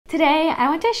Today, I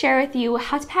want to share with you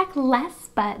how to pack less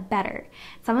but better.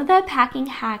 Some of the packing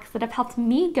hacks that have helped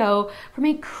me go from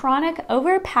a chronic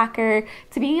overpacker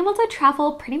to being able to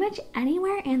travel pretty much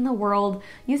anywhere in the world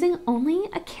using only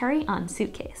a carry-on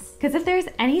suitcase. Because if there's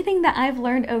anything that I've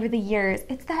learned over the years,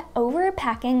 it's that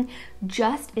overpacking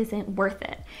just isn't worth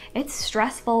it. It's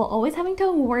stressful, always having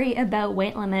to worry about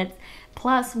weight limits.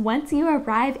 Plus, once you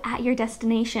arrive at your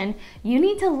destination, you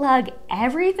need to lug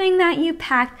everything that you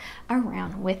packed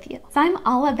around with you. So I'm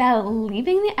all about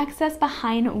leaving the excess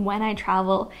behind when I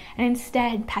travel and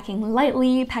instead packing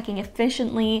lightly, packing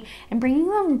efficiently, and bringing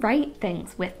the right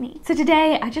things with me. So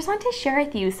today, I just want to share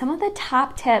with you some of the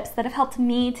top tips that have helped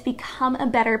me to become a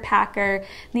better packer.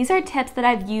 These are tips that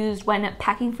I've used when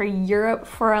packing for Europe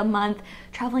for a month,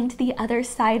 traveling to the other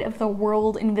side of the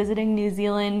world and visiting New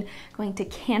Zealand, going to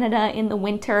Canada in the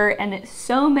winter, and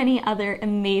so many other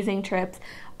amazing trips,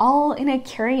 all in a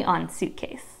carry-on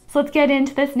suitcase. So let's get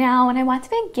into this now, and I want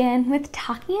to begin with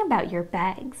talking about your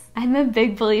bags. I'm a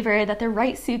big believer that the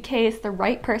right suitcase, the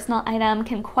right personal item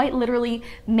can quite literally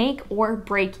make or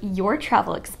break your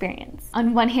travel experience.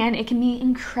 On one hand, it can be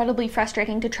incredibly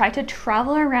frustrating to try to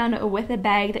travel around with a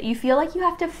bag that you feel like you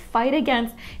have to fight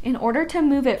against in order to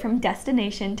move it from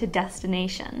destination to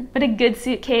destination. But a good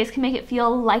suitcase can make it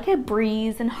feel like a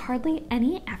breeze and hardly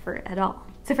any effort at all.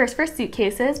 So first, for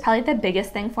suitcases, probably the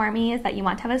biggest thing for me is that you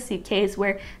want to have a suitcase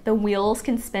where the wheels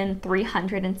can spin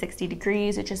 360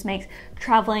 degrees. It just makes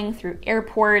traveling through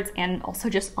airports and also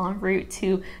just en route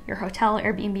to your hotel,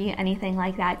 Airbnb, anything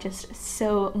like that, just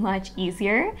so much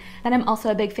easier. Then I'm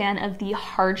also a big fan of the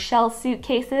hard shell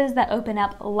suitcases that open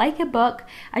up like a book.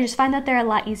 I just find that they're a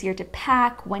lot easier to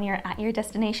pack when you're at your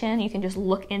destination. You can just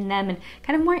look in them and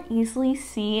kind of more easily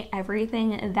see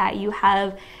everything that you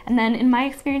have. And then in my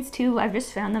experience too, I've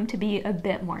just found them to be a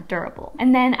bit more durable.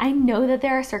 And then I know that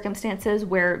there are circumstances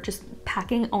where just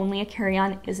packing only a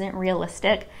carry-on isn't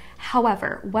realistic.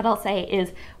 However, what I'll say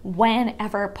is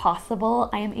whenever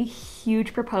possible, I am a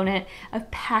huge proponent of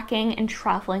packing and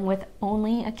traveling with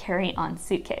only a carry-on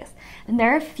suitcase. And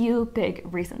there are a few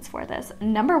big reasons for this.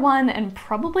 Number one, and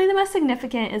probably the most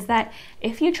significant, is that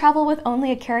if you travel with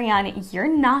only a carry-on, you're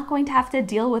not going to have to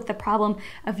deal with the problem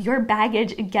of your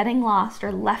baggage getting lost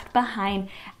or left behind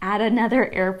at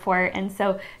another airport. And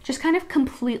so just kind of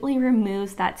completely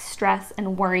removes that stress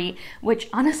and worry, which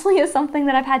honestly is something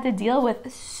that I've had to deal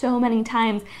with so many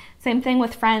times. Same thing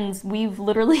with friends. We've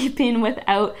literally been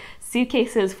without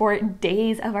suitcases for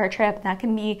days of our trip. That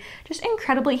can be just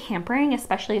incredibly hampering,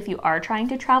 especially if you are trying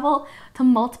to travel to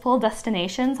multiple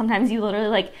destinations. Sometimes you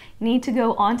literally need to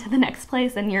go on to the next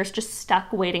place and you're just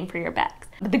stuck waiting for your bags.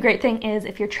 But the great thing is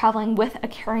if you're traveling with a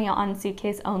carry-on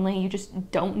suitcase only, you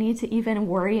just don't need to even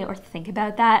worry or think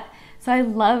about that. So I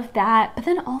love that. But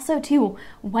then also too,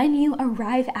 when you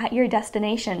arrive at your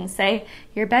destination, say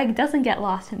your bag doesn't get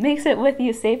lost, it makes it with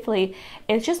you safely,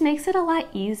 it just makes it a lot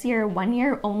easier when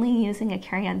you're only using a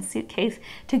carry-on suitcase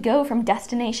to go from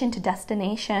destination to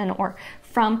destination or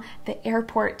from the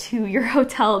airport to your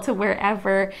hotel to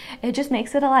wherever. It just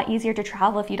makes it a lot easier to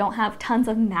travel if you don't have tons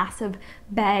of massive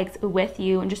bags with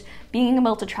you, and just being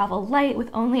able to travel light with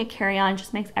only a carry-on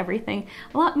just makes everything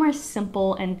a lot more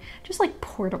simple and just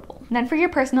portable. And then for your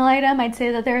personal item, I'd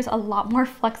say that there's a lot more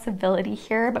flexibility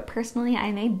here, but personally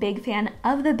I'm a big fan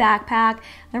of the backpack.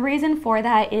 The reason for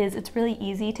that is it's really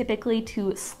easy typically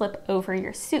to slip over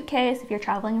your suitcase if you're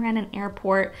traveling around an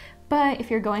airport. But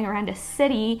if you're going around a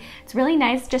city, it's really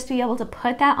nice just to be able to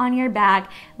put that on your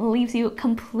back. It leaves you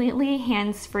completely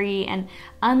hands-free, and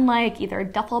unlike either a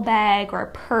duffel bag or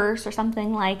a purse or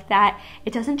something like that,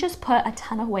 it doesn't just put a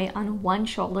ton of weight on one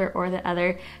shoulder or the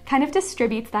other, kind of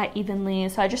distributes that evenly.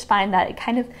 So I just find that it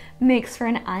kind of makes for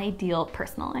an ideal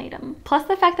personal item. Plus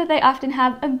the fact that they often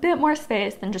have a bit more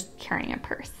space than just carrying a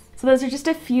purse. So those are just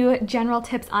a few general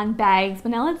tips on bags, but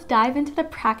now let's dive into the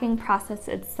packing process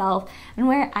itself. And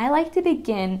where I like to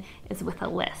begin is with a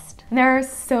list. There are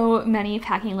so many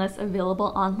packing lists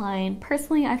available online.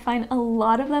 Personally, I find a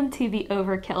lot of them to be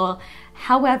overkill.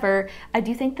 However, I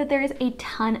do think that there is a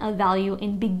ton of value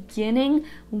in beginning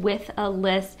with a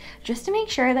list just to make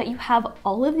sure that you have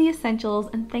all of the essentials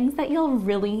and things that you'll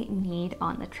really need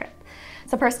on the trip.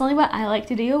 So personally, what I like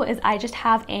to do is I just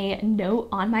have a note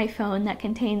on my phone that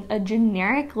contains a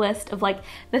generic list of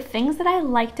the things that I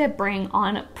like to bring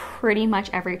on pretty much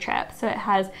every trip. So it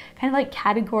has kind of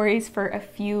categories for a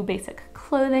few basic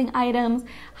clothing items,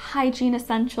 hygiene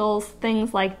essentials,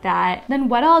 things like that. Then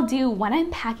what I'll do when I'm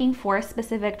packing for a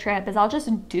specific trip is I'll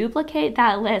just duplicate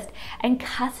that list and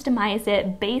customize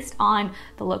it based on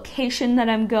the location that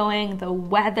I'm going, the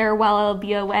weather while I'll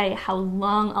be away, how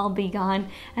long I'll be gone,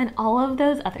 and all of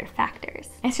those other factors.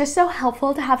 It's just so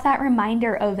helpful to have that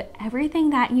reminder of everything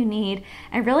that you need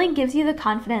and really gives you the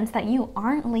confidence that you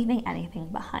aren't leaving anything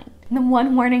behind. And the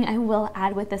one warning I will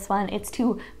add with this one, it's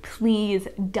to please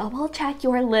double check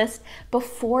your list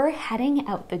before heading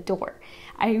out the door.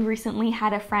 I recently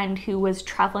had a friend who was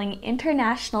traveling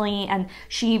internationally, and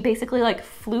she basically like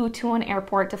flew to an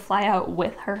airport to fly out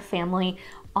with her family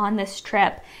on this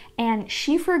trip, and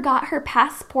she forgot her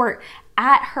passport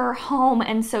at her home,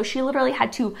 and so she literally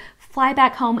had to fly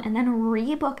back home and then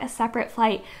rebook a separate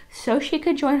flight so she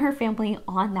could join her family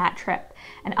on that trip.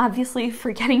 And obviously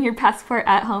forgetting your passport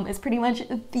at home is pretty much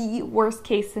the worst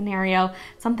case scenario,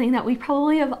 something that we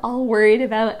probably have all worried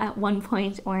about at one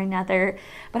point or another.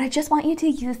 But I just want you to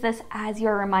use this as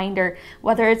your reminder,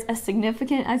 whether it's as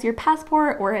significant as your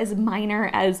passport or as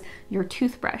minor as your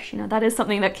toothbrush. You know, that is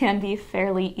something that can be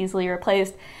fairly easily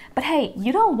replaced. But hey,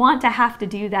 you don't want to have to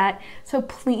do that, so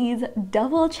please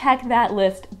double check that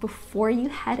list before you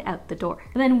head out the door.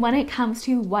 And then when it comes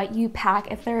to what you pack,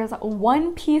 if there's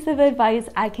one piece of advice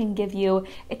I can give you,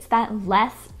 it's that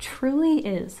less truly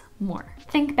is more.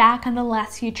 Think back on the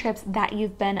last few trips that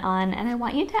you've been on, and I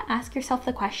want you to ask yourself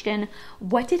the question,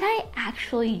 what did I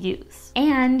actually use?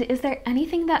 And is there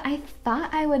anything that I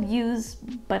thought I would use,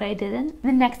 but I didn't?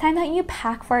 The next time that you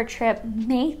pack for a trip,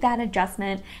 make that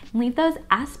adjustment and leave those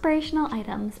aspirational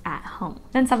items at home.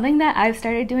 Then something that I've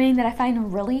started doing that I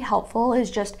find really helpful is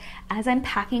just as I'm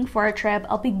packing for a trip,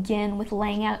 I'll begin with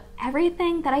laying out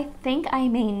everything that I think I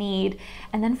may need,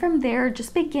 and then from there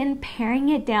just begin paring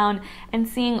it down and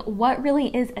seeing what really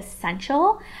is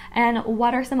essential and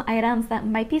what are some items that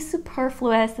might be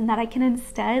superfluous and that I can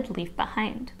instead leave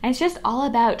behind. And it's just all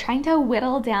about trying to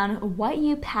whittle down what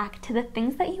you pack to the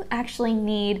things that you actually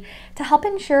need to help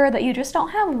ensure that you just don't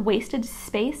have wasted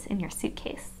space in your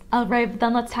suitcase. Alright,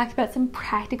 then let's talk about some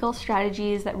practical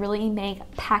strategies that really make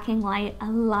packing light a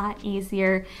lot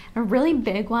easier. A really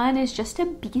big one is just to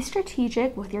be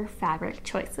strategic with your fabric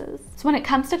choices. So when it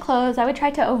comes to clothes, I would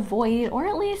try to avoid or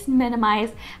at least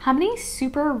minimize how many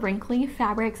super wrinkly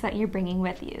fabrics that you're bringing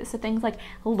with you. So things like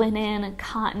linen,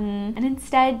 cotton, and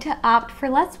instead to opt for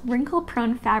less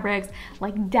wrinkle-prone fabrics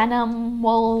like denim,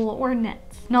 wool, or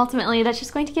knits. And ultimately, that's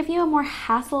just going to give you a more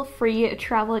hassle-free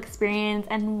travel experience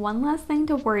and one less thing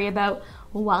to worry about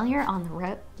while you're on the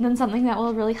road. And then something that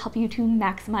will really help you to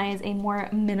maximize a more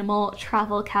minimal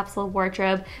travel capsule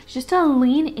wardrobe is just to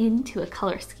lean into a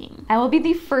color scheme. I will be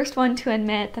the first one to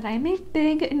admit that I'm a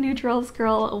big neutrals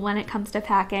girl when it comes to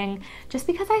packing, just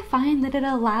because I find that it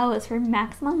allows for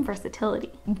maximum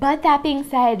versatility. But that being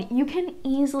said, you can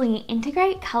easily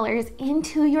integrate colors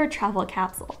into your travel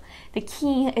capsule. The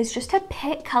key is just to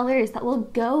pick colors that will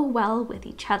go well with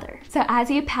each other. So as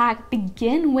you pack,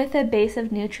 begin with a base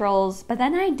of neutrals, but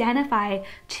then identify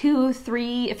 2,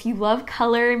 3, if you love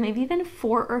color, maybe even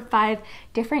 4 or 5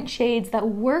 different shades that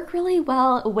work really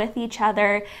well with each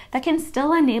other that can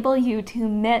still enable you to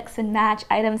mix and match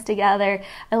items together,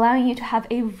 allowing you to have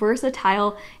a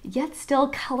versatile yet still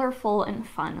colorful and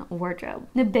fun wardrobe.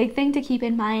 The big thing to keep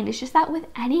in mind is just that with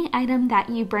any item that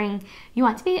you bring, you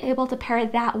want to be able to pair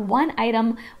that one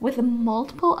item with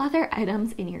multiple other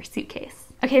items in your suitcase.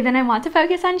 Okay, then I want to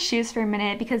focus on shoes for a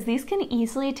minute because these can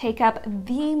easily take up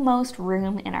the most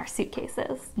room in our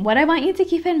suitcases. What I want you to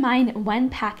keep in mind when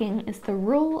packing is the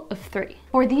rule of 3.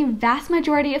 For the vast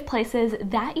majority of places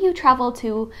that you travel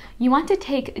to, you want to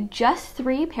take just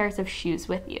 3 pairs of shoes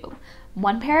with you.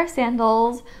 1 pair of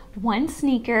sandals, 1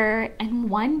 sneaker, and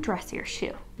 1 dressier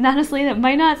shoe. And honestly, that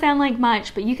might not sound like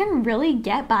much, but you can really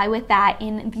get by with that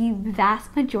in the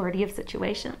vast majority of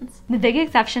situations. The big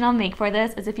exception I'll make for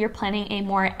this is if you're planning a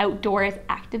more outdoors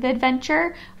active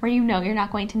adventure where you know you're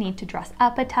not going to need to dress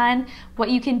up a ton. What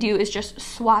you can do is just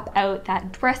swap out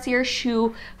that dressier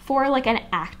shoe for like an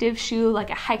active shoe,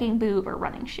 like a hiking boot or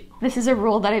running shoe. This is a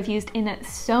rule that I've used in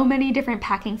so many different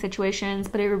packing situations,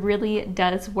 but it really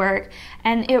does work.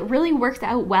 And it really works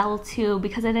out well too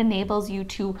because it enables you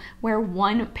to wear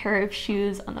 1 pair of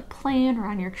shoes on the plane or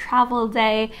on your travel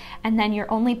day, and then you're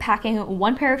only packing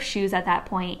 1 pair of shoes at that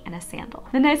point and a sandal.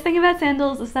 The nice thing about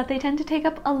sandals is that they tend to take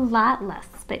up a lot less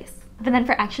space. But then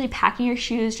for actually packing your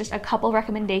shoes, just a couple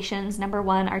recommendations. Number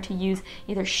one are to use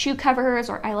either shoe covers,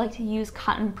 or I like to use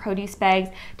cotton produce bags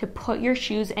to put your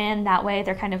shoes in. That way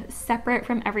they're kind of separate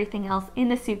from everything else in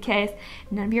the suitcase.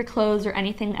 None of your clothes or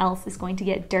anything else is going to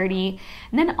get dirty.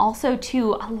 And then also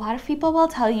too, a lot of people will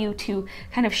tell you to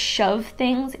kind of shove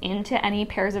things into any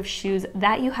pairs of shoes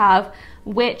that you have,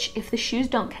 which if the shoes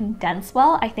don't condense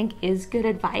well, I think is good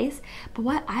advice. But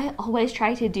what I always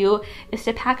try to do is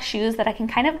to pack shoes that I can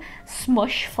kind of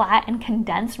smush flat and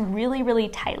condense really, really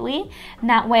tightly. And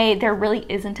that way there really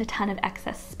isn't a ton of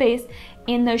excess space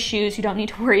in those shoes. You don't need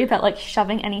to worry about like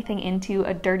shoving anything into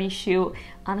a dirty shoe.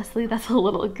 Honestly, that's a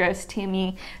little gross to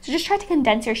me. So just try to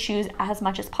condense your shoes as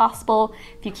much as possible.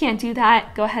 If you can't do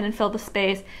that, go ahead and fill the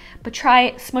space, but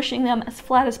try smushing them as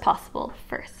flat as possible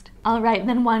first. All right,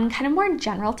 then one kind of more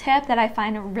general tip that I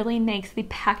find really makes the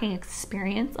packing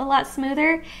experience a lot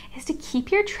smoother is to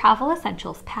keep your travel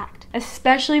essentials packed.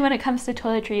 Especially when it comes to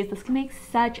toiletries, this can make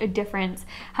such a difference.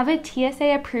 Have a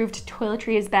TSA approved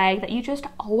toiletries bag that you just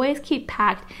always keep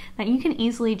packed that you can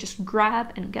easily just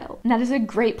grab and go. And that is a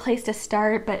great place to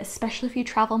start, but especially if you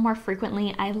travel more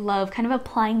frequently, I love kind of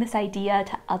applying this idea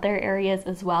to other areas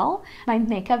as well. My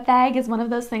makeup bag is one of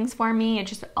those things for me. It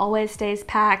just always stays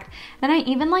packed. Then I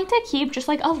even like to keep just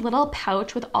like a little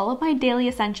pouch with all of my daily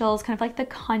essentials, kind of like the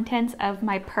contents of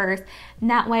my purse. And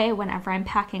that way, whenever I'm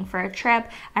packing for a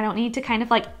trip, I don't need to kind of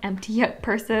like empty out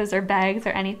purses or bags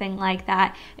or anything like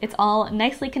that. It's all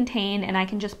nicely contained and I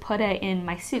can just put it in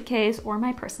my suitcase or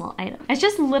my personal item. It's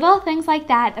just little things like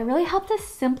that that really help to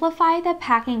simplify the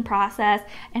packing process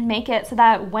and make it so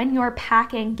that when you're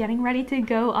packing, getting ready to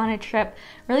go on a trip,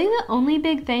 really the only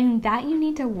big thing that you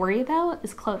need to worry about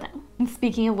is clothing. And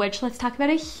speaking of which, let's talk about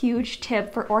a huge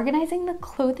tip for organizing the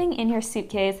clothing in your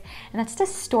suitcase, and that's to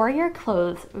store your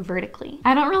clothes vertically.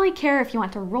 I don't really care if you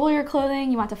want to roll your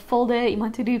clothing, you want to fold it, you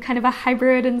want to do kind of a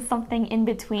hybrid and something in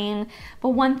between, but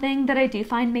one thing that I do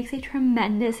find makes a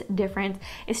tremendous difference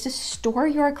is to store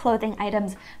your clothing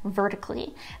items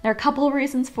vertically. There are a couple of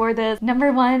reasons for this.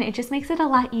 Number one, it just makes it a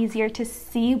lot easier to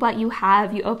see what you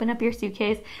have. You open up your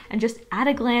suitcase and just at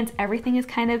a glance, everything is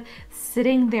kind of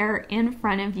sitting there in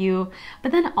front of you.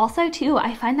 But then also too,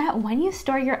 I find that when you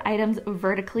store your items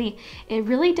vertically, it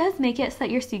really does make it so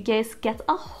that your suitcase gets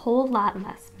a whole lot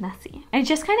less messy. And it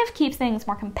just kind of keeps things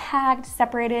more compact,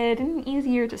 separated, and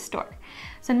easier to store.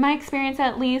 So in my experience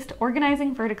at least,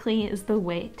 organizing vertically is the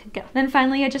way to go. Then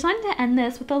finally, I just wanted to end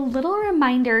this with a little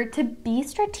reminder to be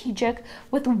strategic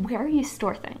with where you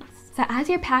store things. So as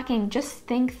you're packing, just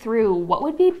think through what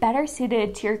would be better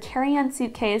suited to your carry-on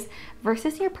suitcase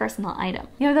versus your personal item.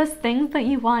 You know, those things that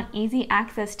you want easy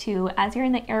access to as you're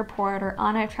in the airport or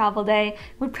on a travel day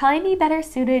would probably be better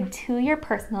suited to your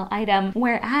personal item,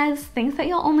 whereas things that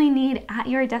you'll only need at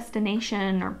your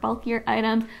destination or bulkier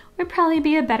items would probably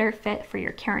be a better fit for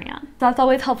your carry-on. So that's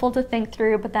always helpful to think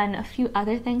through, but then a few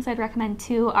other things I'd recommend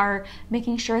too are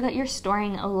making sure that you're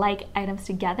storing like items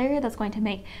together. That's going to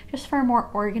make just for a more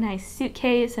organized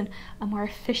suitcase and a more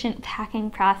efficient packing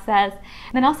process.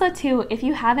 And then also too, if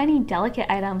you have any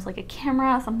delicate items like a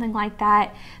camera, something like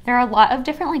that, there are a lot of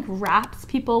different like wraps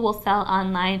people will sell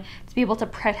online to be able to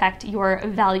protect your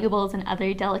valuables and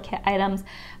other delicate items.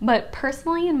 But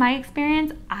personally, in my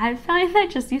experience, I find that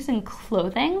just using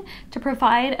clothing to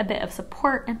provide a bit of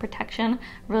support and protection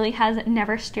really has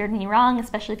never steered me wrong,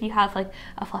 especially if you have like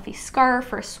a fluffy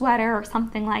scarf or a sweater or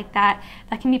something like that.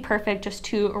 That can be perfect just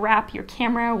to wrap your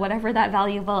camera, whatever that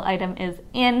valuable item is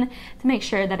in, to make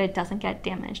sure that it doesn't get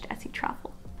damaged as you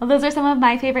travel. Well, those are some of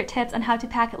my favorite tips on how to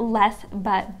pack less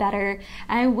but better.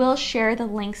 I will share the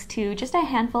links to just a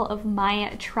handful of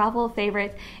my travel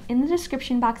favorites in the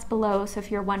description box below. So if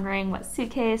you're wondering what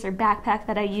suitcase or backpack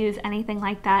that I use, anything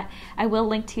like that, I will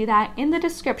link to that in the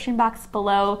description box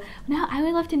below. Now, I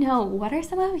would love to know, what are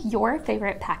some of your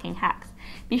favorite packing hacks?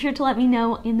 Be sure to let me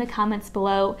know in the comments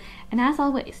below. And as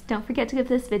always, don't forget to give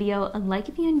this video a like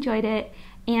if you enjoyed it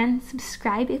and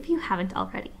subscribe if you haven't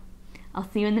already. I'll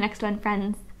see you in the next one,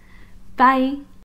 friends. Bye!